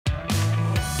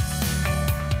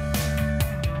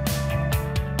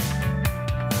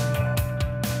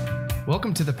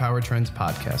Welcome to the Power Trends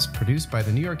podcast, produced by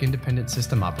the New York Independent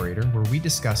System Operator, where we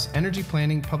discuss energy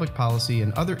planning, public policy,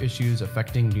 and other issues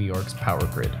affecting New York's power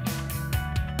grid.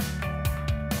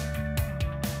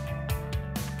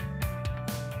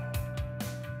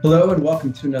 Hello, and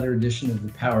welcome to another edition of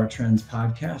the Power Trends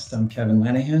podcast. I'm Kevin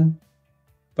Lenihan,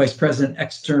 Vice President,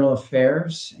 External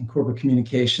Affairs and Corporate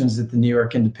Communications at the New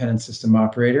York Independent System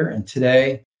Operator. And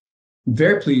today, I'm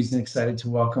very pleased and excited to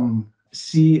welcome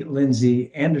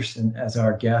Lindsay Anderson as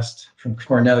our guest from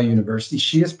Cornell University.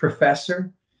 She is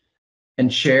professor and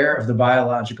chair of the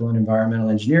Biological and Environmental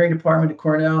Engineering Department at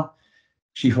Cornell.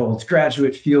 She holds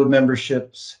graduate field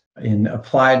memberships in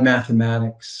applied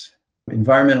mathematics,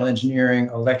 environmental engineering,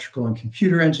 electrical and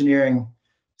computer engineering,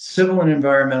 civil and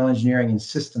environmental engineering, and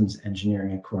systems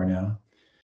engineering at Cornell.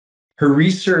 Her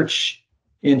research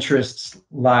interests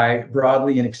lie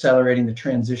broadly in accelerating the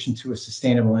transition to a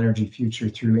sustainable energy future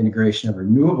through integration of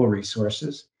renewable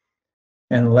resources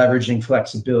and leveraging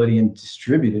flexibility in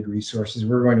distributed resources.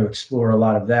 We're going to explore a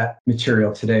lot of that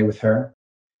material today with her.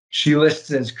 She lists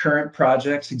as current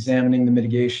projects examining the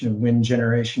mitigation of wind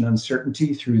generation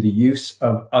uncertainty through the use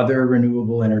of other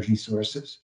renewable energy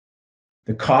sources,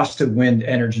 the cost of wind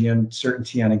energy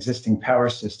uncertainty on existing power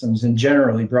systems, and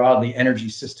generally, broadly, energy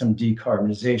system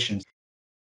decarbonization.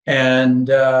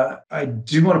 And I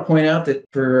do want to point out that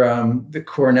for the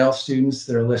Cornell students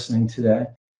that are listening today,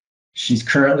 she's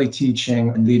currently teaching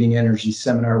and leading Energy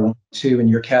Seminar 1 and 2. In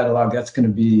your catalog, that's going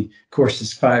to be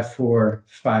courses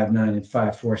 5459 and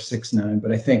 5469.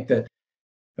 But I think that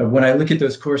when I look at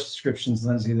those course descriptions,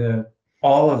 Lindsay,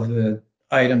 all of the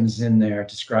items in there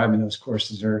describing those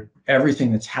courses are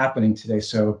everything that's happening today.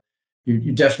 So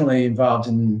you're definitely involved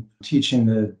in teaching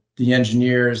the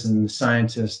engineers and the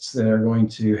scientists that are going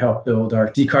to help build our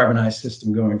decarbonized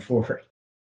system going forward.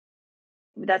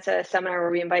 That's a seminar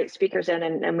where we invite speakers in,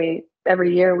 and we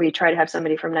every year we try to have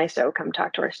somebody from NYISO come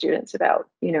talk to our students about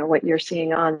what you're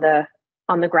seeing on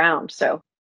the ground. So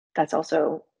that's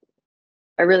also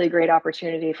a really great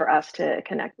opportunity for us to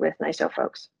connect with NYISO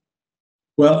folks.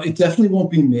 Well, it definitely won't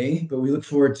be me, but we look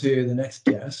forward to the next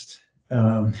guest.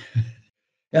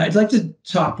 I'd like to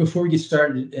talk before we get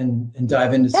started and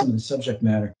dive into some of the subject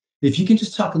matter. If you can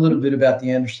just talk a little bit about the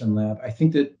Anderson Lab. I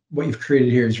think that what you've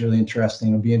created here is really interesting.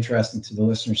 It'll be interesting to the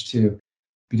listeners too,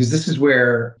 because this is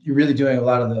where you're really doing a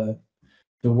lot of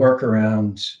the work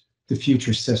around the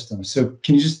future system. So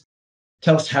can you just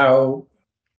tell us how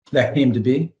that came to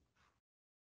be?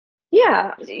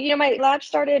 Yeah, my lab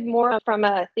started more from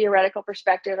a theoretical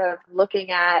perspective of looking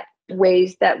at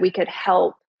ways that we could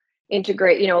help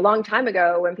integrate. A long time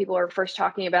ago when people were first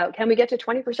talking about, can we get to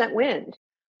 20% wind?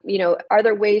 Are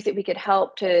there ways that we could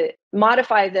help to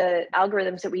modify the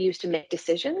algorithms that we use to make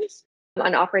decisions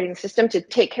on operating the system to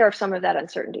take care of some of that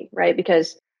uncertainty, right?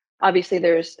 Because obviously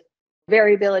there's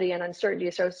variability and uncertainty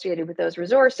associated with those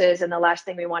resources. And the last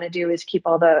thing we want to do is keep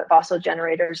all the fossil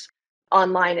generators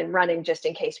online and running just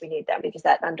in case we need them, because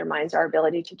that undermines our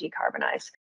ability to decarbonize.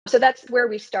 So that's where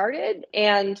we started.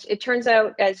 And it turns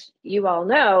out, as you all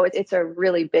know, it's a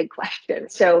really big question.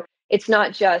 So it's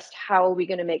not just how are we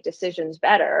going to make decisions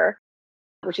better,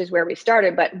 which is where we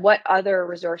started, but what other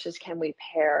resources can we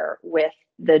pair with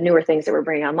the newer things that we're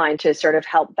bringing online to sort of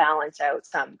help balance out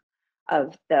some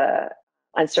of the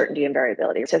uncertainty and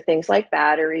variability. So things like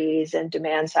batteries and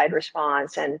demand side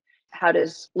response, and how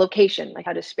does location,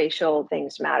 how does spatial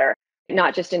things matter?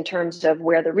 Not just in terms of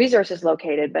where the resource is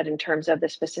located, but in terms of the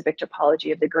specific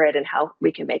topology of the grid and how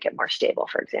we can make it more stable,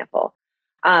 for example.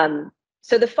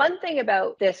 So the fun thing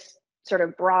about this sort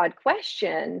of broad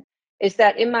question is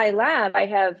that in my lab, I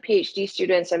have PhD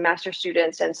students and master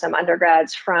students and some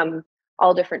undergrads from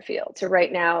all different fields. So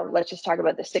right now, let's just talk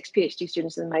about the 6 PhD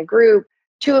students in my group.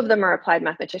 2 of them are applied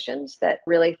mathematicians that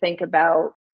really think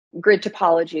about grid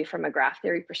topology from a graph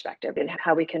theory perspective and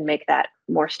how we can make that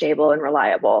more stable and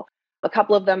reliable. A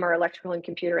couple of them are electrical and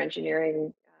computer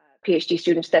engineering PhD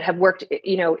students that have worked,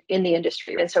 in the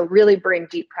industry. And so really bring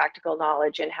deep practical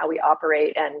knowledge in how we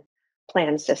operate and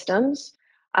plan systems.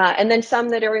 And then some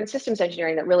that are in systems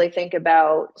engineering that really think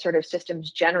about sort of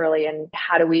systems generally and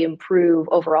how do we improve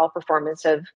overall performance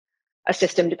of a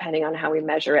system depending on how we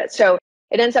measure it. So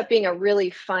it ends up being a really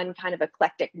fun kind of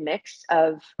eclectic mix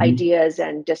of ideas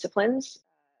and disciplines,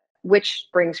 which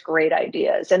brings great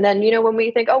ideas. And then, when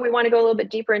we think, we want to go a little bit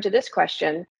deeper into this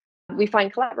question, we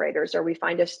find collaborators or we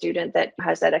find a student that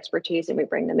has that expertise and we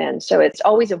bring them in. So it's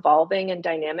always evolving and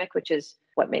dynamic, which is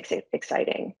what makes it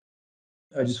exciting.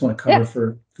 I just want to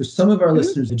cover for some of our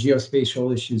listeners, the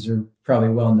geospatial issues are probably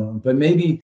well known, but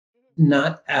maybe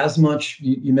Not as much.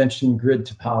 You mentioned grid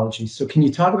topology. So can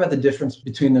you talk about the difference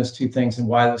between those two things and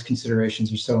why those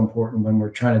considerations are so important when we're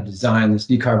trying to design this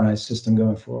decarbonized system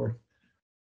going forward?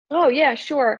 Oh, yeah,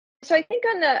 sure. So I think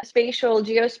on the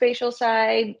geospatial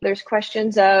side, there's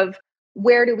questions of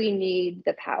where do we need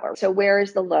the power? So where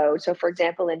is the load? So for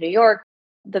example, in New York,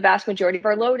 the vast majority of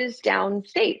our load is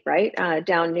downstate, right?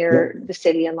 Down Yep. near the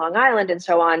city and Long Island and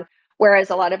so on.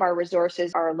 Whereas a lot of our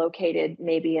resources are located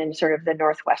maybe in sort of the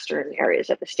northwestern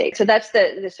areas of the state. So that's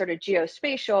the sort of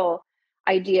geospatial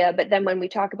idea. But then when we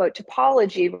talk about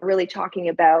topology, we're really talking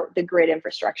about the grid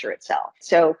infrastructure itself.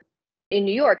 So in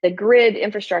New York, the grid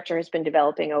infrastructure has been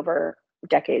developing over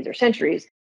decades or centuries.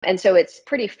 And so it's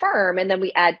pretty firm. And then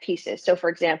we add pieces. So,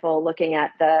 for example, looking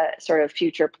at the sort of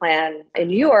future plan in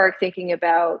New York, thinking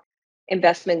about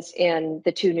investments in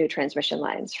the two new transmission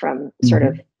lines from sort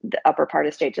of Mhm. the upper part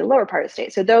of the state to the lower part of the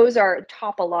state. So, those are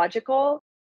topological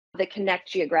that connect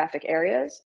geographic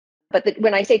areas. But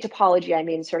when I say topology, I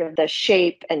mean sort of the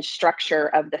shape and structure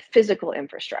of the physical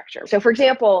infrastructure. So, for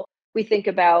example, we think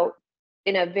about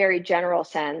in a very general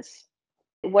sense,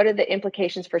 what are the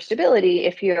implications for stability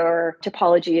if your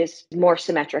topology is more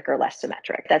symmetric or less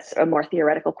symmetric? That's a more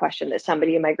theoretical question that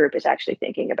somebody in my group is actually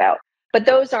thinking about. But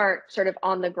those aren't sort of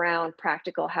on the ground,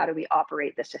 practical, how do we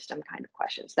operate the system kind of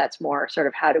questions. That's more sort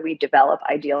of how do we develop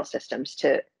ideal systems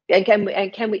to, and can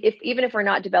we if even if we're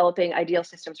not developing ideal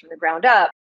systems from the ground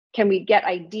up, can we get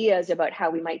ideas about how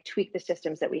we might tweak the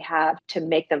systems that we have to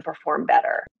make them perform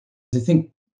better? I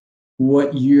think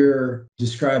what you're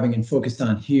describing and focused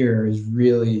on here is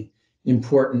really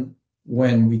important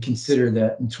when we consider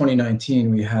that in 2019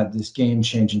 we had this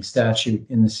game-changing statute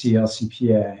in the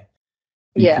CLCPA,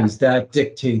 Yeah. because that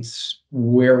dictates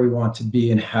where we want to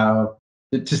be and how,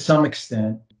 to some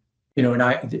extent, and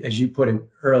I, as you put it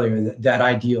earlier, that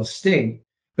ideal state,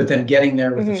 but then getting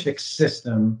there with a Mhm. fixed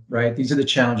system, right? These are the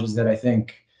challenges that I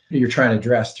think you're trying to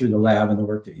address through the lab and the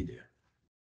work that you do.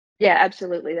 Yeah,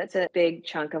 absolutely. That's a big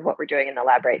chunk of what we're doing in the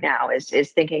lab right now is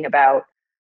thinking about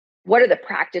what are the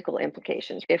practical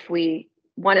implications if we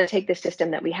want to take the system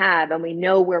that we have and we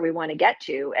know where we want to get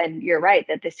to. And you're right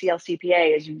that the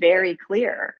CLCPA is very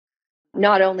clear,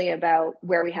 not only about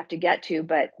where we have to get to,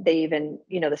 but they even,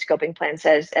 the scoping plan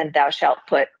says, and thou shalt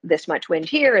put this much wind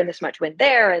here and this much wind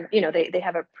there. And, they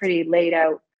have a pretty laid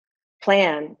out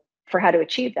plan for how to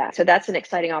achieve that. So that's an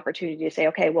exciting opportunity to say,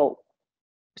 okay, well,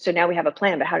 so now we have a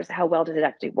plan, but how well does it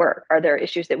actually work? Are there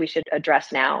issues that we should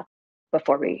address now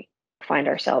before we find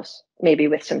ourselves maybe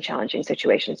with some challenging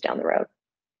situations down the road?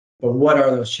 But what are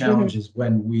those Hmm. challenges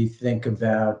when we think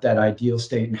about that ideal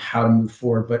state and how to move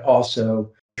forward, but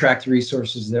also track the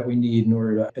resources that we need in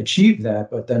order to achieve that,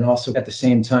 but then also at the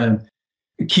same time,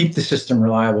 keep the system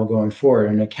reliable going forward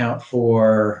and account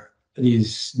for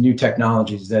these new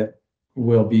technologies that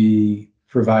will be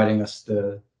providing us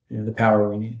the power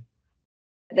we need.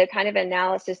 The kind of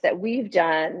analysis that we've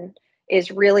done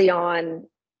is really on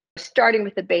starting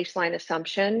with the baseline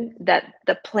assumption that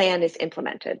the plan is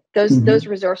implemented. Those Mhm.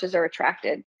 resources are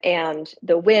attracted, and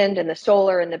the wind and the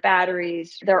solar and the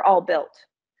batteries, they're all built.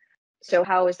 So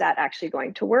how is that actually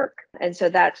going to work? And so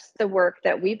that's the work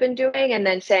that we've been doing, and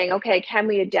then saying, okay, can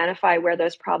we identify where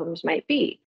those problems might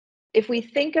be? If we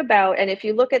think about, and if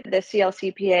you look at the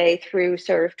CLCPA through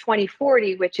sort of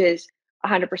 2040, which is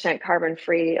 100% carbon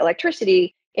free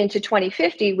electricity, into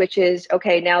 2050, which is,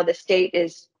 okay, now the state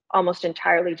is almost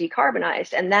entirely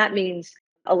decarbonized. And that means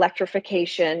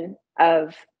electrification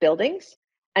of buildings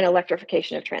and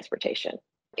electrification of transportation.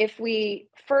 If we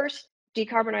first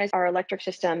decarbonize our electric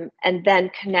system and then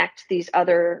connect these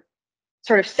other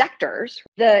sort of sectors,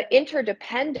 the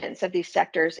interdependence of these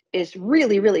sectors is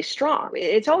really, really strong.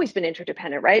 It's always been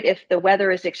interdependent, right? If the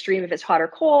weather is extreme, if it's hot or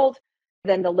cold,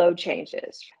 then the load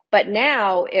changes. But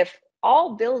now, if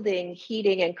all building,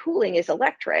 heating, and cooling is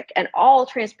electric, and all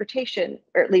transportation,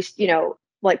 or at least,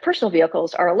 like personal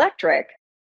vehicles, are electric,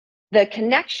 the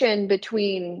connection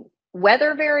between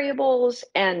weather variables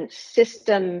and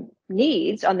system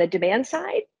needs on the demand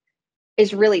side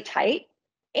is really tight.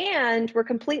 And we're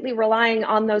completely relying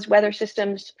on those weather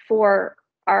systems for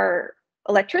our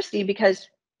electricity because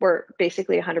we're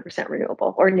basically 100%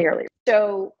 renewable or nearly.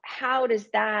 So, how does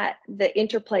the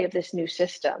interplay of this new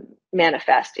system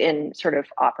manifest in sort of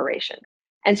operation?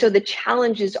 And so the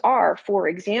challenges are, for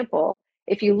example,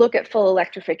 if you look at full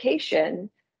electrification,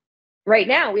 right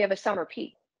now we have a summer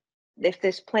peak. If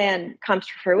this plan comes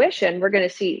to fruition, we're going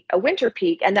to see a winter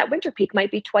peak, and that winter peak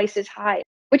might be twice as high,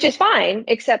 which is fine,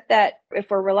 except that if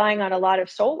we're relying on a lot of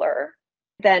solar,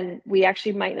 then we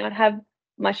actually might not have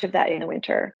much of that in the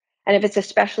winter. And if it's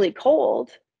especially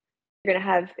cold, you're going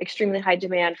to have extremely high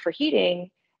demand for heating.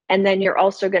 And then you're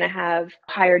also going to have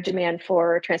higher demand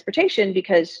for transportation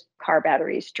because car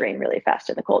batteries drain really fast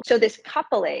in the cold. So this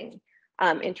coupling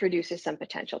introduces some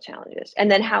potential challenges.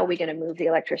 And then how are we going to move the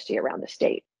electricity around the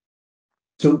state?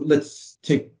 So let's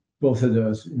take both of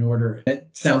those in order. It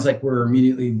sounds like we're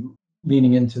immediately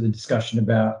leaning into the discussion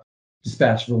about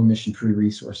dispatchable emission-free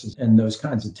resources and those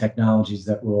kinds of technologies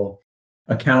that will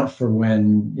account for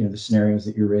when, the scenarios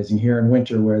that you're raising here in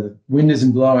winter where the wind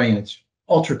isn't blowing and it's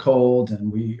ultra cold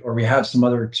and we have some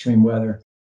other extreme weather.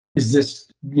 Is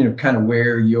this, kind of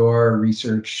where your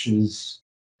research is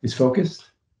focused?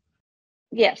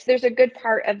 Yes, there's a good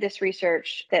part of this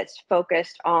research that's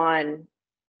focused on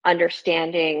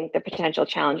understanding the potential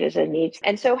challenges and needs.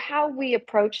 And so how we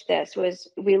approached this was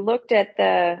we looked at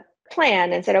the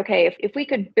plan and said, okay, if we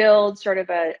could build sort of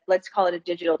let's call it a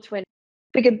digital twin,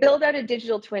 we could build out a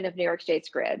digital twin of New York State's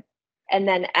grid and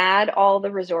then add all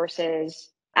the resources,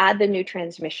 add the new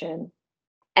transmission,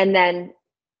 and then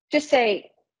just say,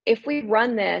 if we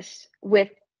run this with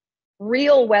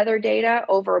real weather data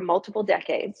over multiple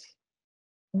decades,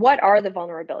 what are the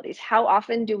vulnerabilities? How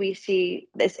often do we see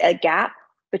a gap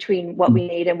between what we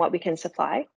need and what we can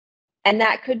supply? And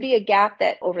that could be a gap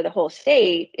that over the whole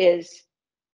state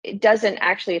it doesn't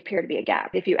actually appear to be a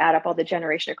gap. If you add up all the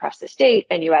generation across the state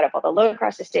and you add up all the load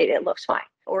across the state, it looks fine.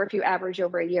 Or if you average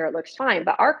over a year, it looks fine.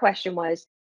 But our question was,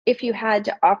 if you had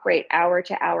to operate hour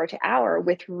to hour to hour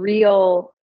with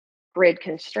real grid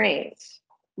constraints,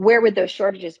 where would those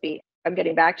shortages be? I'm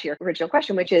getting back to your original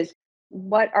question, which is,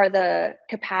 what are the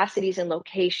capacities and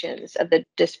locations of the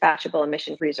dispatchable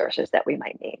emission resources that we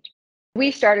might need?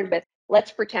 We started with,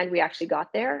 let's pretend we actually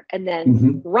got there and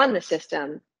then run the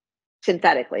system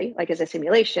synthetically, like as a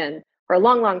simulation, for a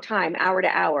long, long time, hour to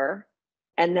hour.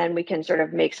 And then we can sort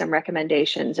of make some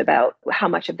recommendations about how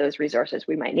much of those resources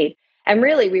we might need. And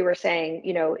really, we were saying,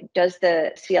 does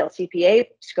the CLCPA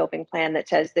scoping plan that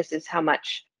says this is how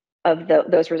much of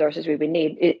those resources we would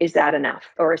need, is that enough?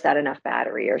 Or is that enough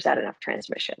battery? Or is that enough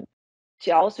transmission?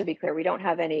 To also be clear, we don't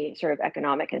have any sort of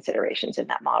economic considerations in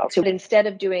that model. So instead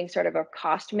of doing sort of a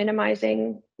cost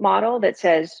minimizing model that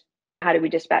says, how do we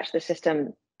dispatch the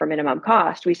system for minimum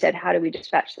cost? We said, how do we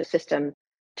dispatch the system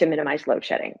to minimize load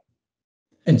shedding?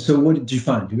 And so what did you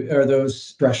find? Are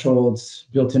those thresholds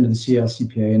built into the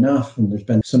CLCPA enough? And there's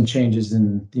been some changes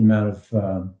in the amount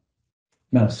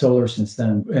of solar since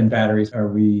then and batteries. Are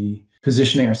we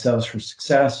positioning ourselves for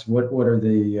success? What are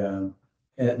the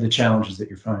challenges that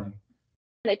you're finding?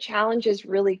 The challenges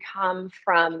really come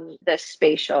from the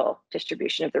spatial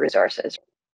distribution of the resources.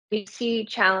 We see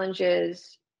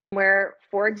challenges where,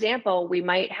 for example, we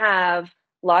might have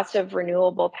lots of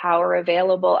renewable power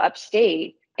available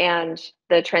upstate and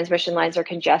the transmission lines are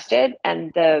congested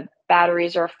and the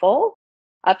batteries are full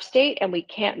upstate and we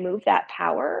can't move that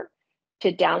power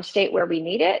to downstate where we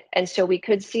need it. And so we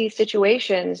could see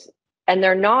situations, and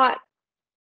they're not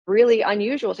really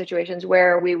unusual situations,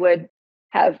 where we would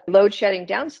have load shedding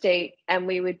downstate and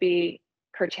we would be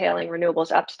curtailing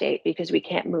renewables upstate because we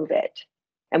can't move it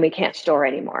and we can't store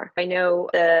anymore. I know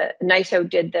the NYISO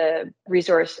did the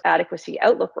resource adequacy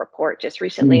outlook report just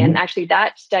recently, and actually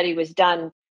that study was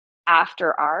done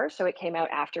after ours. So it came out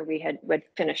after we had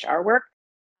finished our work.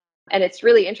 And it's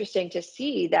really interesting to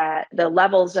see that the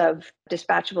levels of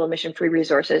dispatchable emission-free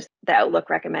resources the outlook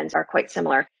recommends are quite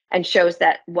similar, and shows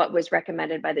that what was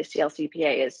recommended by the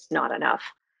CLCPA is not enough.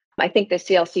 I think the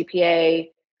CLCPA,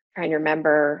 trying to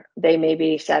remember, they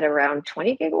maybe said around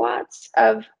 20 gigawatts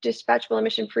of dispatchable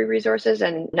emission-free resources,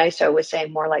 and NYISO was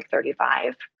saying more like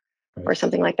 35 or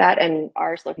something like that. And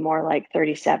ours looked more like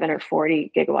 37 or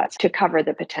 40 gigawatts to cover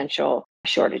the potential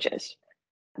shortages.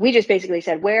 We just basically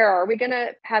said, where are we going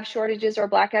to have shortages or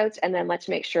blackouts? And then let's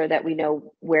make sure that we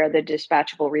know where the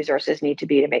dispatchable resources need to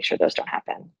be to make sure those don't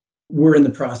happen. We're in the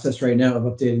process right now of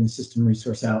updating the system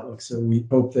resource outlook. So we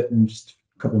hope that in just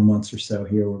a couple of months or so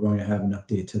here, we're going to have an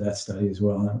update to that study as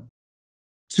well.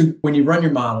 So when you run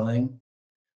your modeling,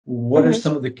 what are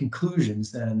some of the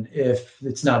conclusions then? If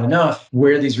it's not enough,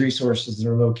 where these resources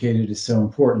are located is so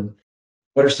important.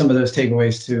 What are some of those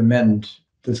takeaways to amend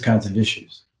those kinds of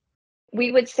issues?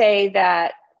 We would say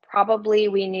that probably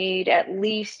we need at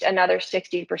least another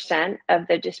 60% of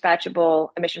the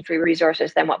dispatchable emission-free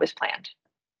resources than what was planned.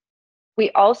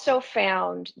 We also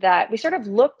found that we sort of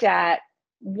looked at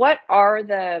what are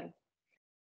the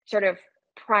sort of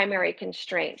primary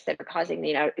constraints that are causing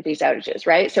these outages,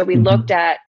 right? So we looked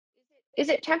at, is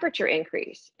it temperature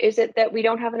increase? Is it that we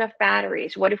don't have enough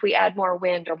batteries? What if we add more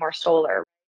wind or more solar?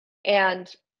 And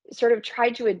sort of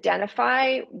tried to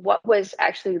identify what was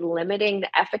actually limiting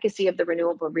the efficacy of the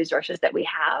renewable resources that we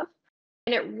have.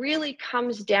 And it really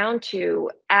comes down to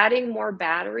adding more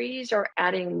batteries or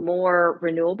adding more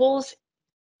renewables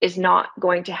is not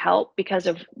going to help because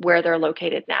of where they're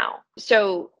located now.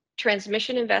 So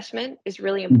transmission investment is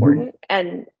really important.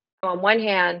 And on one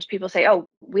hand, people say, oh,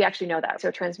 we actually know that. So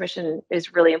transmission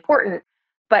is really important.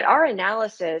 But our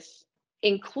analysis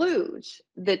includes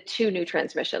the two new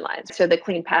transmission lines. So the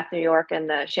Clean Path New York and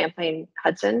the Champlain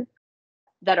Hudson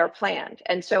that are planned.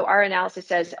 And so our analysis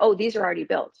says, oh, these are already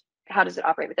built. How does it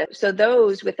operate with it? So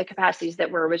those with the capacities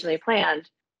that were originally planned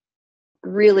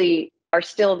really are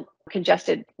still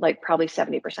congested like probably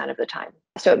 70% of the time.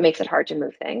 So it makes it hard to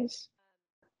move things.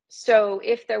 So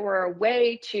if there were a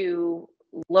way to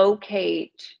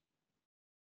locate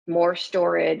more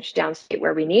storage downstate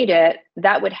where we need it,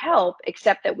 that would help,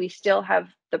 except that we still have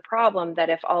the problem that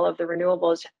if all of the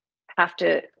renewables have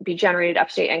to be generated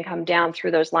upstate and come down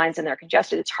through those lines and they're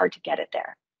congested, it's hard to get it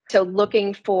there. So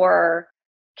looking for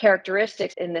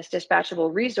characteristics in this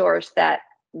dispatchable resource that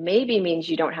maybe means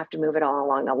you don't have to move it all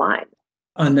along the line.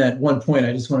 On that one point,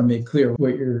 I just want to make clear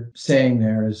what you're saying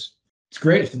there is it's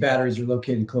great if the batteries are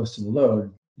located close to the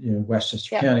load,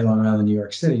 Westchester County, Long Island, New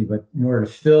York City, but in order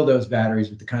to fill those batteries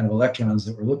with the kind of electrons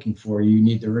that we're looking for, you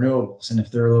need the renewables. And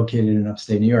if they're located in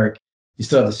upstate New York, you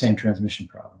still have the same transmission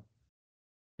problem.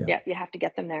 Yeah, you have to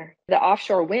get them there. The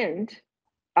offshore wind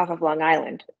off of Long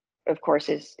Island, of course,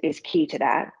 is key to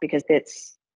that because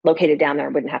it's located down there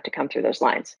and wouldn't have to come through those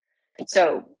lines.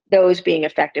 So those being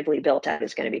effectively built out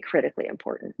is going to be critically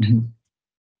important.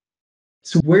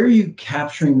 So where are you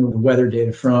capturing the weather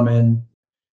data from? And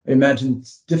I imagine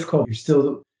it's difficult.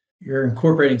 You're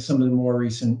incorporating some of the more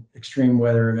recent extreme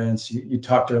weather events. You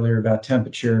talked earlier about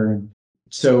temperature. And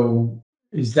so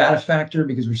is that a factor?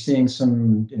 Because we're seeing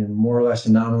some more or less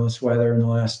anomalous weather in the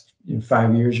last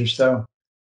 5 years or so.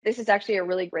 This is actually a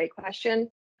really great question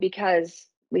because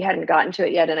we hadn't gotten to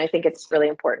it yet. And I think it's really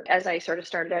important. As I sort of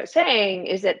started out saying,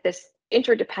 is that this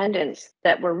interdependence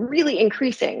that we're really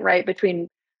increasing, right, between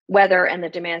weather and the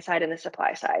demand side and the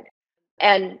supply side.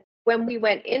 And when we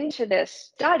went into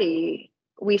this study,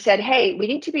 we said, hey, we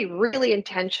need to be really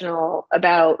intentional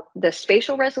about the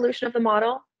spatial resolution of the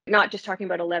model, not just talking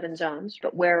about 11 zones,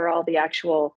 but where are all the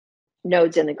actual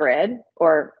nodes in the grid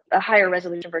or a higher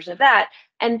resolution version of that.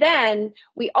 And then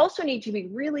we also need to be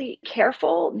really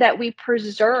careful that we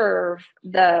preserve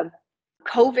the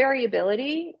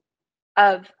covariability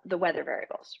of the weather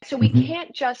variables. So we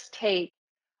can't just take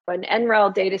an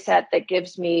NREL data set that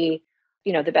gives me,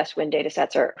 the best wind data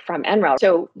sets are from NREL.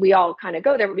 So we all kind of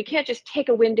go there, but we can't just take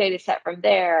a wind data set from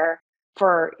there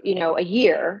for, a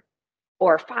year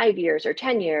or 5 years or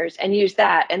 10 years and use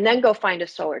that and then go find a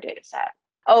solar data set.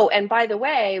 Oh, and by the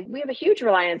way, we have a huge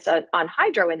reliance on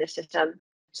hydro in this system.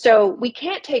 So we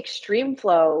can't take stream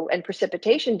flow and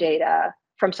precipitation data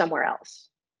from somewhere else.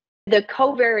 The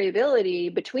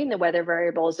covariability between the weather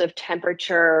variables of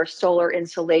temperature, solar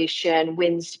insolation,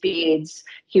 wind speeds,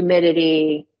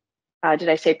 humidity, did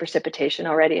I say precipitation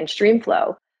already, and stream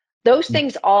flow, those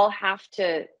things all have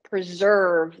to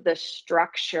preserve the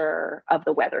structure of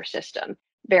the weather system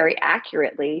very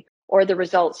accurately, or the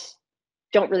results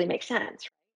don't really make sense.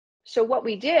 So what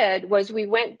we did was we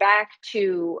went back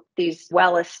to these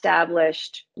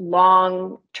well-established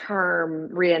long-term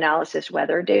reanalysis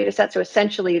weather data sets. So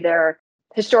essentially they're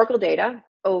historical data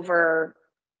over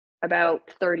about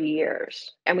 30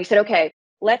 years. And we said, okay,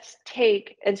 let's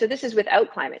take, and so this is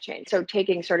without climate change. So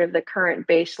taking sort of the current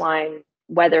baseline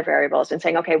weather variables and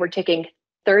saying, okay, we're taking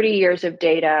 30 years of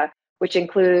data, which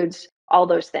includes all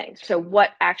those things. So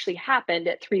what actually happened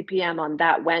at 3 p.m. on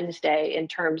that Wednesday in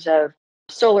terms of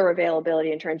solar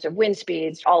availability, in terms of wind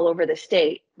speeds all over the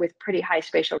state with pretty high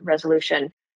spatial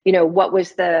resolution. What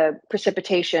was the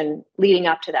precipitation leading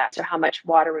up to that? So how much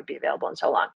water would be available and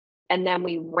so on. And then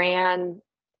we ran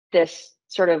this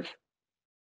sort of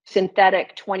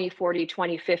synthetic 2040,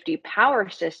 2050 power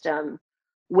system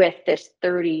with this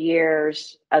 30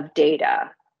 years of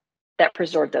data that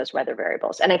preserved those weather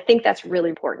variables. And I think that's really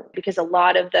important because a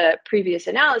lot of the previous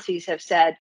analyses have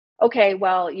said, okay,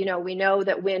 well, we know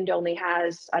that wind only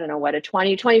has, a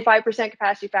 25%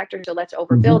 capacity factor. So let's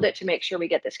overbuild it to make sure we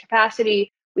get this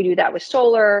capacity. We do that with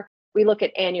solar. We look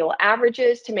at annual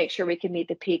averages to make sure we can meet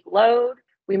the peak load.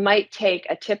 We might take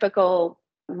a typical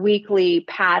weekly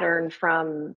pattern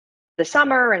from the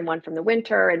summer and one from the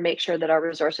winter and make sure that our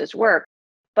resources work.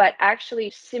 But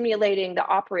actually simulating the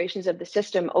operations of the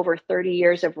system over 30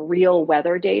 years of real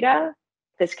weather data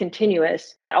that's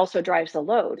continuous also drives the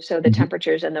load. So the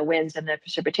temperatures and the winds and the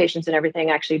precipitations and everything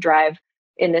actually drive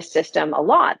in this system a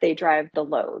lot. They drive the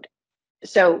load.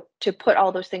 So to put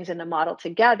all those things in the model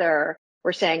together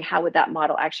we're saying, how would that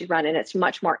model actually run? And it's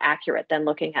much more accurate than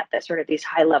looking at the sort of these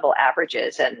high level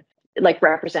averages and like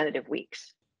representative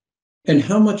weeks. And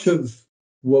how much of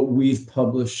what we've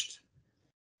published,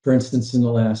 for instance, in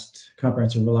the last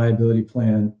comprehensive reliability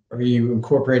plan, are you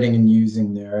incorporating and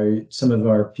using there? Some of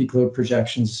our peak load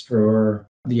projections for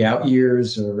the out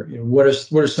years, or what are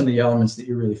some of the elements that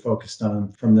you're really focused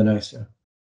on from the NYISO?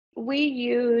 We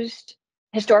used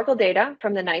historical data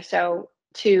from the NYISO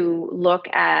to look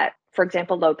at, for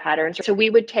example, load patterns. So we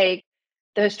would take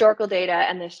the historical data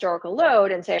and the historical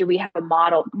load and say, do we have a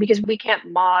model? Because we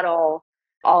can't model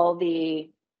all the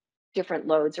different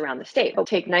loads around the state. We'll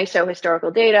take NYISO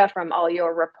historical data from all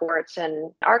your reports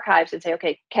and archives and say,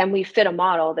 okay, can we fit a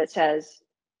model that says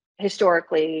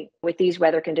historically with these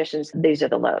weather conditions, these are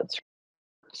the loads?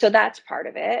 So that's part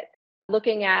of it.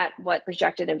 Looking at what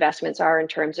projected investments are in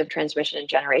terms of transmission and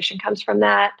generation comes from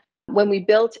that. When we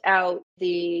built out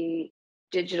the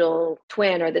digital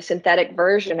twin or the synthetic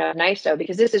version of NYISO,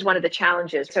 because this is one of the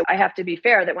challenges. So I have to be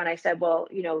fair that when I said, well,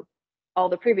 all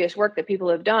the previous work that people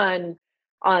have done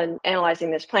on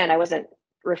analyzing this plan, I wasn't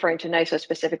referring to NYISO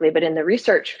specifically, but in the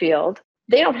research field,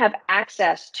 they don't have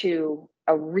access to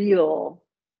a real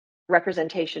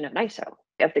representation of NYISO,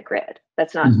 of the grid.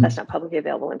 That's not publicly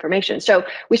available information. So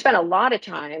we spent a lot of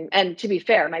time, and to be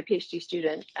fair, my PhD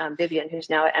student, Vivian, who's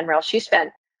now at NREL, she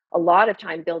spent a lot of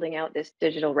time building out this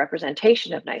digital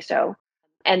representation of NYISO,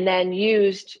 and then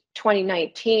used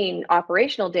 2019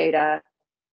 operational data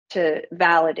to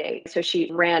validate. So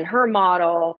she ran her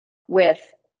model with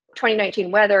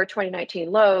 2019 weather,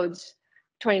 2019 loads,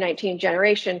 2019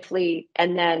 generation fleet,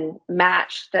 and then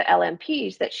matched the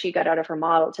LMPs that she got out of her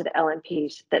model to the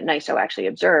LMPs that NYISO actually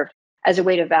observed as a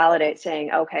way to validate,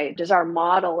 saying, okay, does our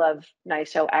model of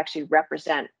NYISO actually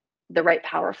represent the right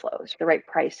power flows, the right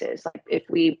prices? Like if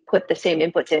we put the same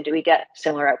inputs in, do we get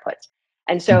similar outputs?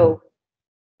 And so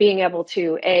being able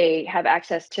to have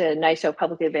access to NYISO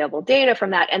publicly available data from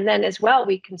that. And then as well,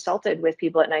 we consulted with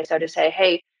people at NYISO to say,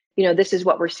 hey, this is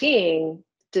what we're seeing.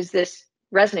 Does this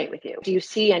resonate with you? Do you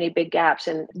see any big gaps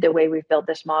in the way we've built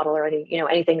this model, or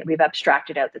anything that we've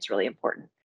abstracted out that's really important?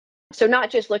 So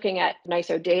not just looking at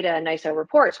NYISO data and NYISO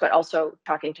reports, but also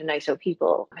talking to NYISO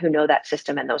people who know that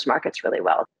system and those markets really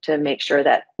well to make sure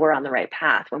that we're on the right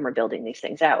path when we're building these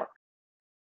things out.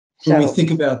 When we think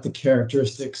about the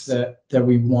characteristics that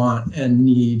we want and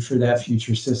need for that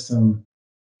future system,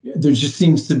 there just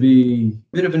seems to be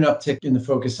a bit of an uptick in the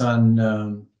focus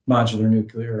on modular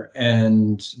nuclear,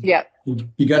 and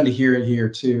you've begun to hear it here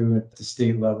too at the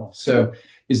state level. So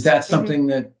is that something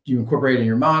that you incorporate in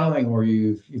your modeling, or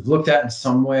you've looked at in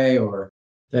some way, or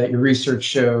that your research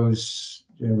shows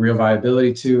real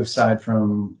viability to, aside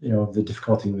from the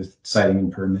difficulty with siting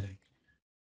and permitting?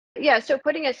 Yeah, so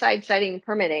putting aside siting and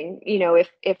permitting, if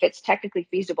it's technically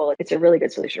feasible, it's a really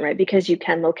good solution, right? Because you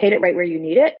can locate it right where you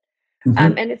need it,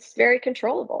 and it's very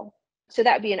controllable. So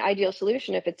that would be an ideal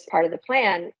solution if it's part of the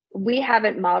plan. We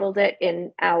haven't modeled it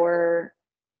in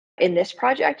this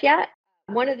project yet.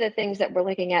 One of the things that we're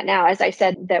looking at now, as I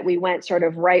said, that we went sort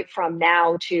of right from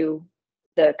now to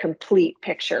the complete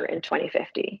picture in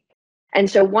 2050. And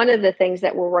so one of the things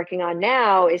that we're working on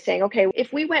now is saying, okay,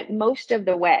 if we went most of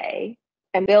the way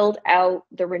and build out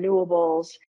the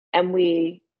renewables and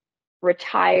we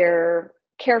retire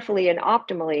carefully and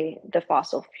optimally the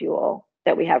fossil fuel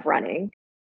that we have running,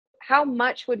 how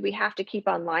much would we have to keep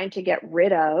online to get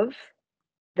rid of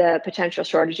the potential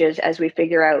shortages as we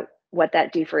figure out what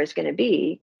that defer is going to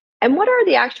be? And what are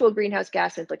the actual greenhouse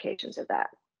gas implications of that?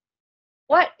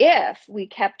 What if we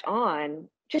kept on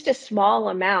just a small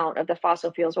amount of the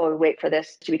fossil fuels while we wait for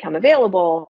this to become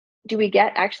available? Do we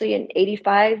get actually an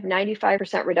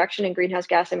 95% reduction in greenhouse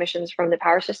gas emissions from the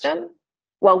power system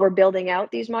while we're building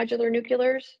out these modular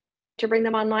nuclears to bring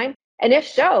them online? And if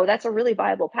so, that's a really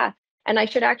viable path. And I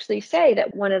should actually say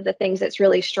that one of the things that's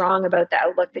really strong about the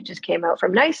outlook that just came out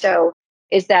from NYISO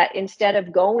is that instead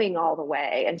of going all the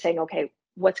way and saying, okay,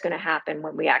 what's going to happen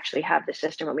when we actually have the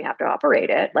system and we have to operate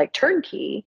it like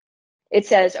turnkey, it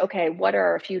says, okay, what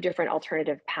are a few different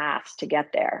alternative paths to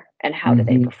get there and how do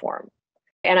they perform?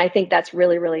 And I think that's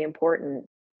really, really important.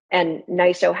 And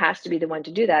NYISO has to be the one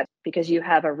to do that because you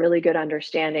have a really good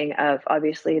understanding of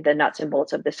obviously the nuts and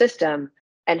bolts of the system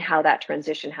and how that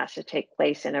transition has to take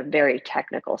place in a very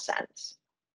technical sense.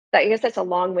 I guess that's a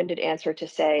long-winded answer to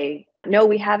say, no,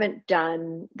 we haven't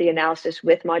done the analysis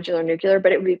with modular nuclear,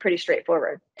 but it would be pretty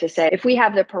straightforward to say, if we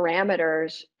have the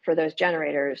parameters for those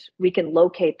generators, we can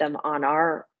locate them on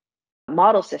our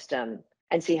model system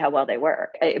and see how well they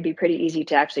work. It'd be pretty easy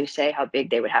to actually say how big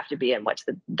they would have to be and what's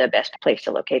the best place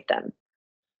to locate them.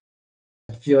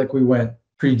 I feel like we went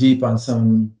pretty deep on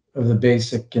some of the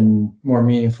basic and more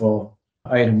meaningful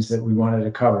items that we wanted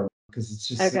to cover, because it's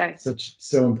just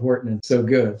so important and so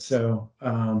good. So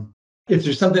if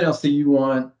there's something else that you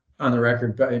want on the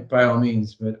record, by all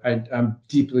means, but I'm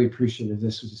deeply appreciative.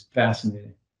 This was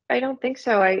fascinating. I don't think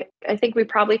so. I think we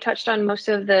probably touched on most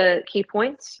of the key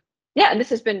points. Yeah, this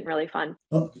has been really fun.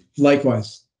 Well,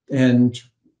 likewise. And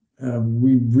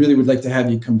we really would like to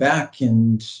have you come back,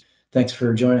 and thanks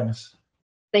for joining us.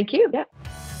 Thank you. Yeah.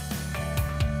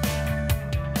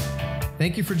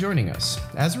 Thank you for joining us.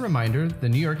 As a reminder, the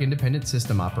New York Independent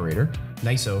System Operator,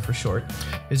 NYISO for short,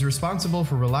 is responsible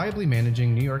for reliably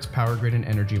managing New York's power grid and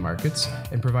energy markets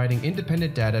and providing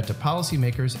independent data to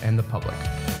policymakers and the public.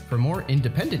 For more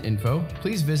independent info,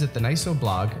 please visit the NYISO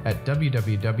blog at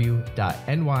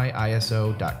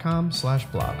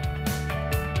www.nyiso.com/blog.